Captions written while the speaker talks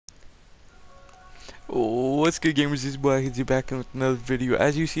What's good, gamers? This is ThatKidZ-yt back in with another video.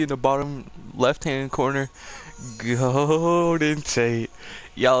 As you see in the bottom left hand corner, Golden Tate.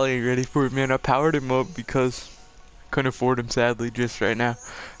 Y'all ain't ready for it, man. I powered him up because couldn't afford him, sadly, just right now.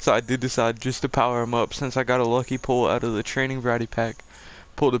 So I did decide just to power him up since I got a lucky pull out of the training variety pack.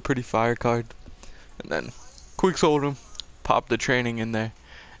 Pulled a pretty fire card and then quick sold him, popped the training in there.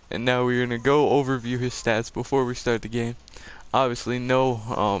 And now we're gonna go overview his stats before we start the game. Obviously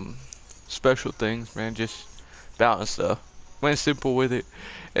no special things, man, just balance stuff. Went simple with it.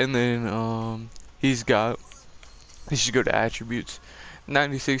 And then he's got, he should go to attributes,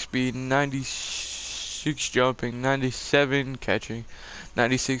 96 speed, 96 jumping, 97 catching,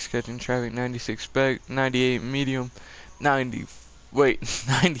 96 catching traffic, 96 spec, 98 medium, 90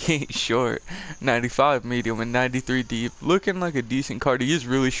 98 short, 95 medium, and 93 deep. Looking like a decent card. He is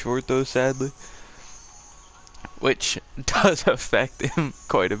really short though, sadly, which does affect him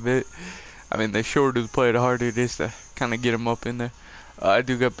quite a bit. I mean, the shorter the player, the harder it is to kind of get him up in there. I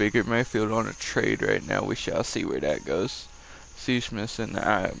do got Baker Mayfield on a trade right now. We shall see where that goes. C. Smith and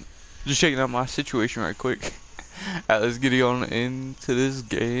just checking out my situation right quick. Alright, let's get on into this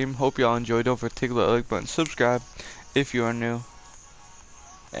game. Hope y'all enjoyed. Don't forget to tickle that like button, subscribe if you are new.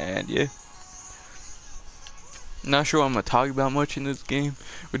 And yeah, not sure what I'm gonna talk about much in this game.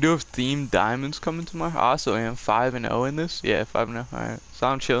 We do have themed diamonds coming tomorrow. I also am 5-0 in this. Yeah, 5-0. Alright, so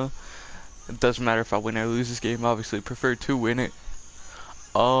I'm chilling. It doesn't matter if I win or lose this game. Obviously, prefer to win it.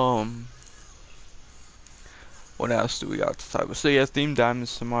 What else do we got to talk about? So yeah, themed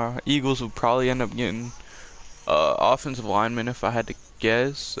diamonds tomorrow. Eagles will probably end up getting offensive lineman if I had to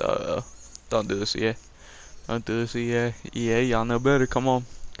guess. Don't do this, yeah. Don't do this, yeah. Yeah, y'all know better. Come on,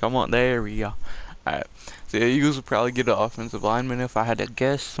 come on. There we go. Alright. So yeah, Eagles will probably get an offensive lineman if I had to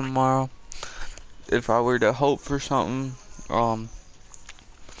guess tomorrow. If I were to hope for something,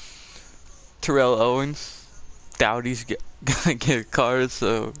 Terrell Owens, doubt he's gonna get a card,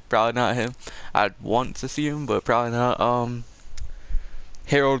 so probably not him. I'd want to see him, but probably not.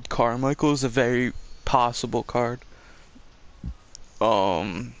 Harold Carmichael is a very possible card.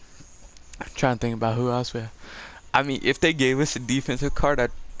 I'm trying to think about who else we have. I mean, if they gave us a defensive card,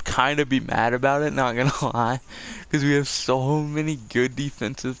 I'd kind of be mad about it, not gonna lie, because we have so many good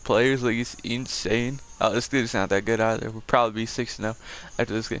defensive players. Like, it's insane. This dude's not that good either. We'll probably be 6-0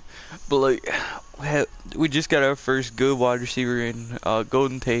 after this game. But like, we just got our first good wide receiver in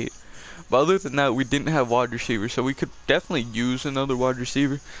Golden Tate. But other than that, we didn't have wide receivers, so we could definitely use another wide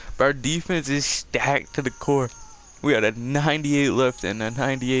receiver. But our defense is stacked to the core. We got a 98 left and a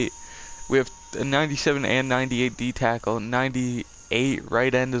 98. We have a 97 and 98 D tackle, 98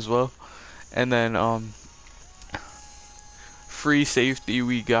 right end as well, and then free safety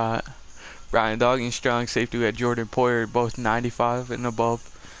we got Brian Dawkins. Strong safety we had Jordan Poyer, both 95 and above.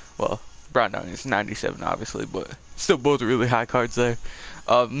 Well, Brian Dawkins 97 obviously, but still both really high cards there.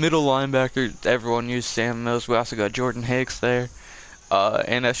 Middle linebacker, everyone used Sam Mills. We also got Jordan Hicks there,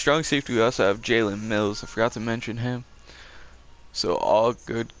 and at strong safety we also have Jalen Mills. I forgot to mention him. So all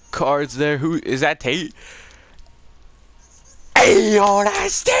good cards there. Who is that? Tate? Hey, yo,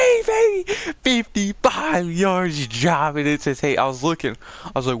 that's Tate, baby. 55 yards dropping it to Tate. I was looking.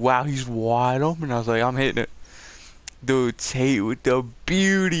 I was like, wow, he's wide open. I was like, I'm hitting it. Dude, Tate with the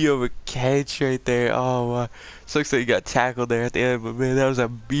beauty of a catch right there. Oh, wow. Sucks that he got tackled there at the end, but man, that was a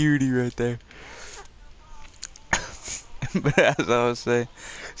beauty right there. But as I was saying,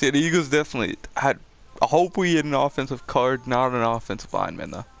 see, the Eagles definitely had. I hope we get an offensive card, not an offensive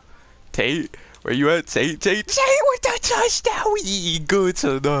lineman though. Tate, where you at? Tate with the touchdown. We good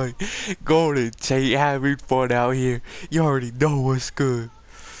tonight. Golden Tate having fun out here. You already know what's good.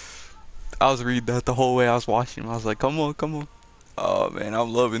 I was reading that the whole way I was watching him. I was like, come on, come on. Oh man,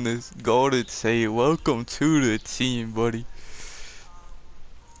 I'm loving this. Golden Tate, welcome to the team, buddy.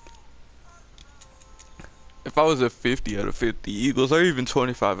 If I was a 50 out of 50 Eagles, or even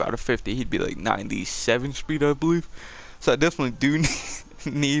 25 out of 50, he'd be like 97 speed, I believe. So I definitely do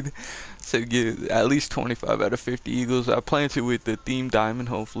need to get at least 25 out of 50 Eagles. I plan to with the theme diamond,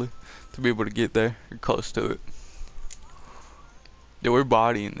 hopefully, to be able to get there, or close to it. Yeah, we're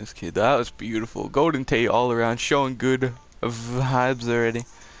bodying this kid. That was beautiful. Golden Tate all around, showing good vibes already.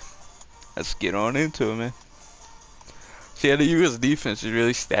 Let's get on into it, man. So yeah, the US defense is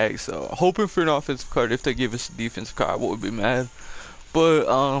really stacked, so hoping for an offensive card. If they give us a defensive card, I would be mad. But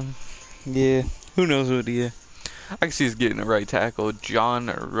yeah, who knows what he is. I can see us getting the right tackle. John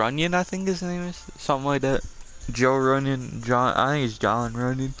Runyon, I think his name is. Something like that. Joe Runyon. I think it's John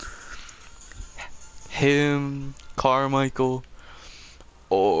Runyon. Him, Carmichael,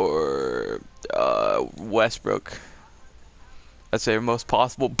 or Westbrook. I'd say most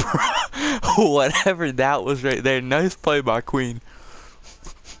possible. Bro, whatever that was right there. Nice play by Queen.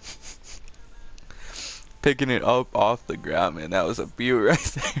 Picking it up off the ground, man. That was a beaut right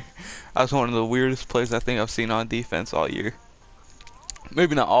there. That was one of the weirdest plays I think I've seen on defense all year.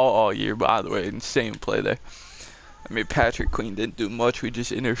 Maybe not all year, but either way, insane play there. I mean, Patrick Queen didn't do much. We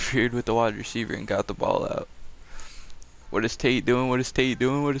just interfered with the wide receiver and got the ball out. What is Tate doing? What is Tate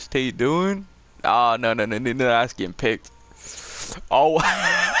doing? What is Tate doing? Oh, no, that's getting picked. Oh.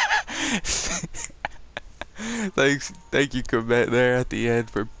 Thank you, Komet, there at the end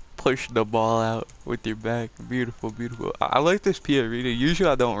for pushing the ball out with your back. Beautiful, beautiful. I like this PA reader. Usually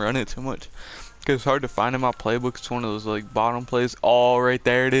I don't run it too much because it's hard to find in my playbook. It's one of those like bottom plays. Oh, right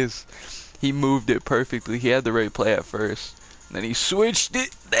there it is. He moved it perfectly. He had the right play at first. And then he switched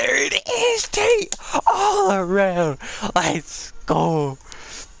it. There it is, Tate. All around. Let's go.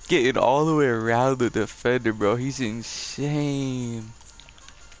 Getting all the way around the defender, bro. He's insane.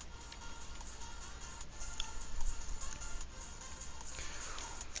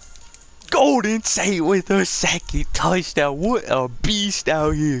 Golden Tate with a second touchdown. What a beast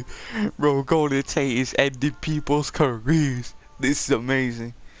out here. Bro, Golden Tate is ending people's careers. This is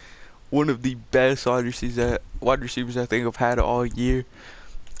amazing. One of the best wide receivers I think I've had all year.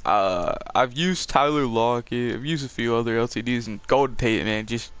 I've used Tyler Lockett. I've used a few other LCDs, and Golden Tate, man,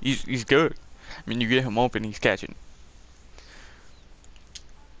 he's good. I mean, you get him open, he's catching.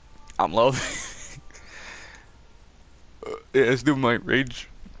 I'm loving it. Yeah, this dude might rage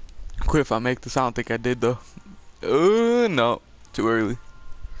quit if I make this. I don't think I did though. No, too early.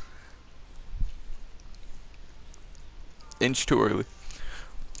 Inch too early.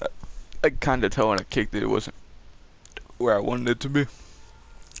 I kind of tell when I kicked it, it wasn't where I wanted it to be.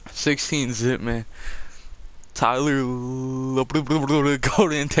 16 zip, man. Tyler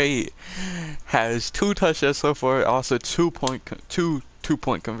Golden Tate has 2 touchdowns so far, also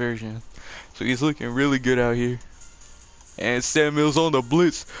 2-point conversion. So he's looking really good out here. And Samuel's on the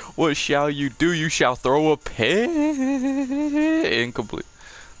blitz. What shall you do? You shall throw a pick. Incomplete.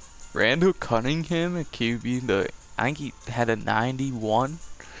 Randall Cunningham at QB. I think he had a 91.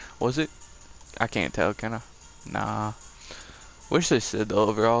 Was it? I can't tell, can I? Nah. Wish they said the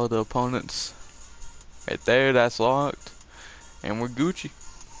overall of the opponents. Right there, that's locked. And we're Gucci.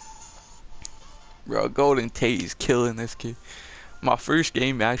 Bro, Golden Tate is killing this kid. My first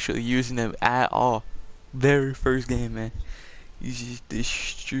game actually using him at all. Very first game, man. He's just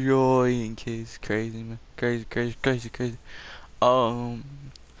destroying kids. Crazy, man. Crazy.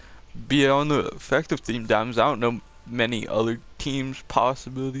 Beyond the effective team diamonds, I don't know many other teams'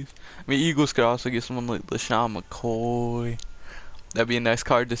 possibilities. I mean, Eagles could also get someone like LaShawn McCoy. That'd be a nice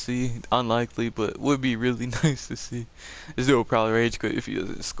card to see. Unlikely, but would be really nice to see. This dude will probably rage quit if he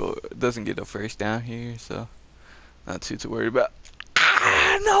doesn't get a first down here, so not too worried about.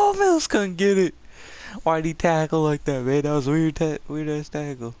 No, Mills couldn't get it. Why'd he tackle like that, man? That was weird ass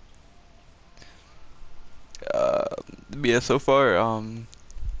tackle. Yeah, so far,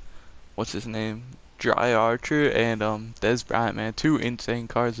 what's his name? Dry Archer and Des Bryant, man. 2 insane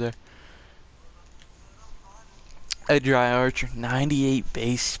cards there. A Dry Archer, 98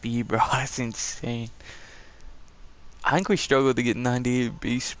 base speed, bro. That's insane. I think we struggled to get 98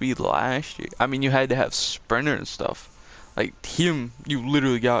 base speed last year. I mean, you had to have sprinter and stuff. Like him, you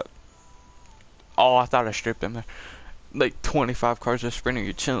literally got. Oh, I thought I stripped him there. Like 25 cards of sprinter,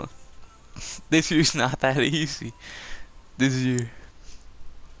 you're chilling. This year's not that easy. This year.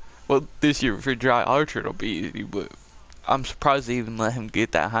 Well, this year for Dry Archer it'll be easy, but I'm surprised they even let him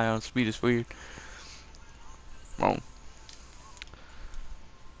get that high on speed. It's weird. Well,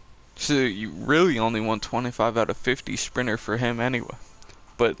 so you really only want 25 out of 50 sprinter for him anyway.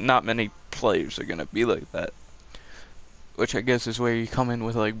 But not many players are gonna be like that. Which I guess is where you come in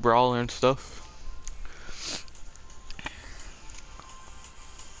with like brawler and stuff.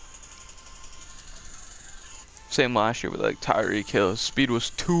 Same last year with like Tyreek Hill. Speed was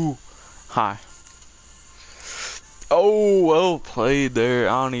too high. Oh, well played there.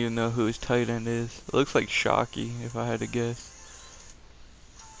 I don't even know who his tight end is. It looks like Shockey, if I had to guess.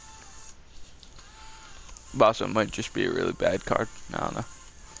 But it might just be a really bad card. I don't know.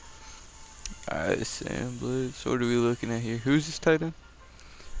 Alright, Sam Blitz. What are we looking at here? Who's this tight end?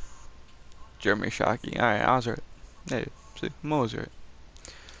 Jeremy Shockey. Alright, I was right. Hey, see, I'm always right.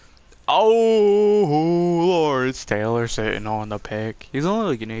 Oh, Lawrence Taylor sitting on the pick. He's only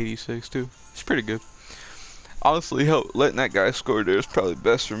like an 86 too. He's pretty good. Honestly, letting that guy score there is probably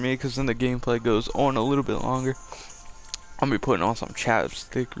best for me because then the gameplay goes on a little bit longer. I'm gonna be putting on some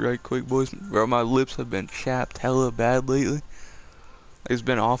chapstick right quick, boys. Bro, my lips have been chapped hella bad lately. It's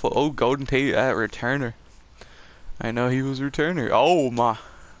been awful. Oh, Golden Tate at returner. I know he was returner. Oh my.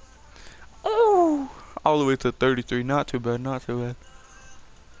 Oh, all the way to 33. Not too bad. Not too bad.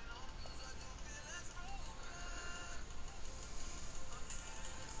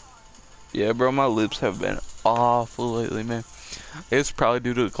 Yeah, bro, my lips have been awful lately, man. It's probably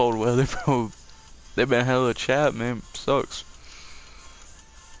due to the cold weather, bro. They've been hella chapped, man. Sucks.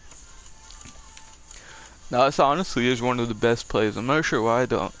 No, this honestly is one of the best plays. I'm not sure why I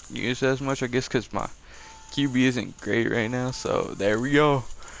don't use it as much. I guess because my QB isn't great right now. So there we go.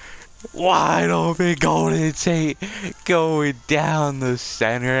 Wide open Golden Tate going down the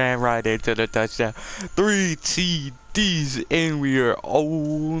center and right into the touchdown. 3 TDs, and we are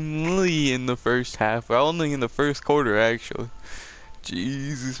only in the first half. We're only in the first quarter, actually.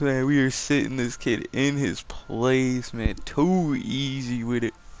 Jesus, man, we are sitting this kid in his place, man. Too easy with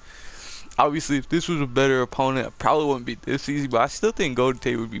it. Obviously, if this was a better opponent, it probably wouldn't be this easy, but I still think Golden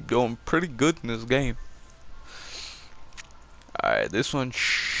Tate would be doing pretty good in this game. Alright, this one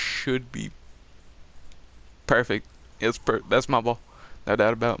should be perfect. That's my ball. No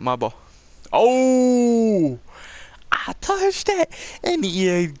doubt about it, my ball. Oh! I touched that, and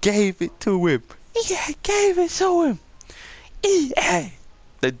EA gave it to him. EA gave it to him. EA!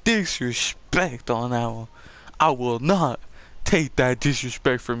 The disrespect on that one. I will not take that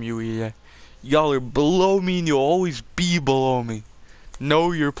disrespect from you, EA. Y'all are below me, and you'll always be below me.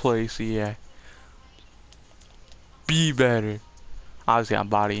 Know your place, EA. Be better. Obviously, I'm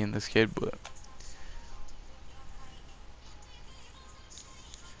bodying this kid, but...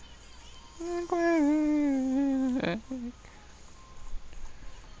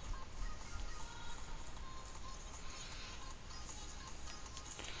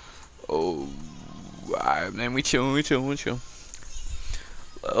 Oh, alright, man, we chillin'.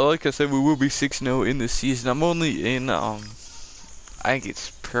 Like I said, we will be 6-0 in the season. I'm only in, I think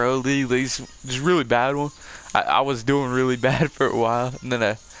it's Pro League. It's really bad one. I was doing really bad for a while, and then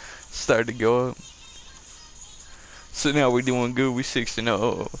I started to go up. So now we're doing good. We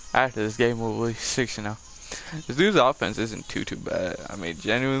 6-0. After this game, we'll be 6-0. This dude's offense isn't too bad. I mean,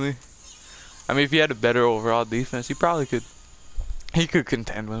 genuinely. I mean, if he had a better overall defense, he probably could. He could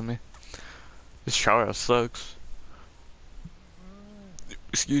contend with me. This Charles sucks.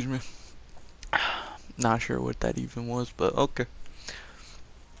 Excuse me. Not sure what that even was, but okay.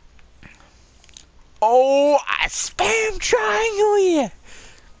 Oh, I spam triangle here.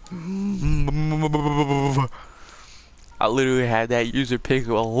 I literally had that user pick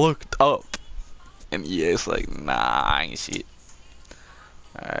looked up, and yeah, it's like, nah, I ain't see it.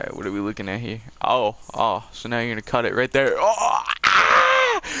 Alright, what are we looking at here? Oh, so now you're gonna cut it right there. Oh,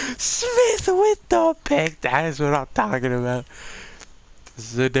 Smith with the pick. That is what I'm talking about.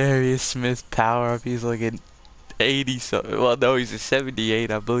 Zadarius Smith power up. He's like an 80 something. Well, no, he's a 78,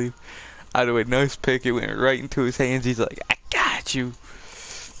 I believe. Either way, nice pick. It went right into his hands. He's like, I got you.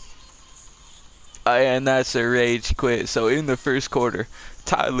 And that's a rage quit. So in the first quarter,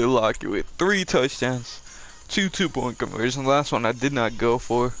 Tyler Lockett with 3 touchdowns, 2 2-point conversions. Last one I did not go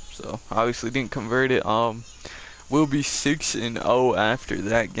for, so obviously didn't convert it. We'll be 6-0 after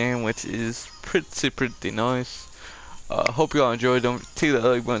that game, which is pretty nice. Hope y'all enjoyed. Don't hit that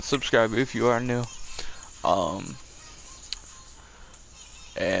like button, subscribe if you are new.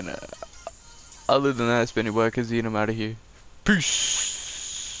 And other than that, it's been your boy ThatKidZ-yt. I'm out of here. Peace.